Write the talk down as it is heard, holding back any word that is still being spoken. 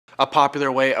A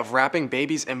popular way of wrapping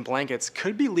babies in blankets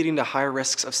could be leading to higher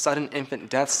risks of sudden infant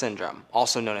death syndrome,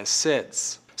 also known as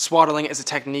SIDS. Swaddling is a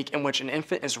technique in which an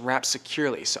infant is wrapped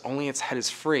securely so only its head is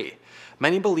free.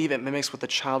 Many believe it mimics what the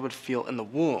child would feel in the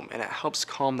womb, and it helps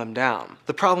calm them down.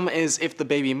 The problem is, if the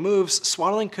baby moves,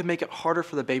 swaddling could make it harder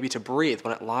for the baby to breathe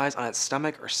when it lies on its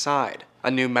stomach or side. A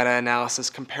new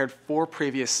meta-analysis compared 4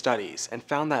 previous studies and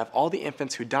found that of all the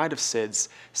infants who died of SIDS,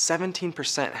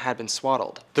 17% had been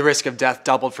swaddled. The risk of death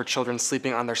doubled for children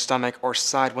sleeping on their stomach or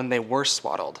side when they were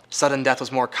swaddled. Sudden death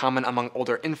was more common among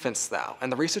older infants though,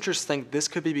 and the researchers think this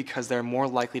could be because they're more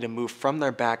likely to move from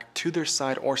their back to their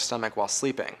side or stomach while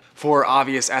sleeping. For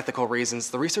obvious ethical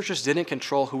reasons, the researchers didn't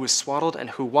control who was swaddled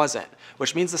and who wasn't,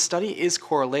 which means the study is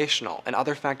correlational and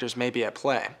other factors may be at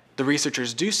play. The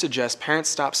researchers do suggest parents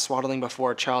stop swaddling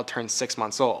before a child turns 6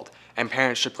 months old, and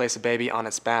parents should place a baby on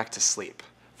its back to sleep.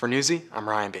 For Newsy, I'm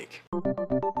Ryan Beek.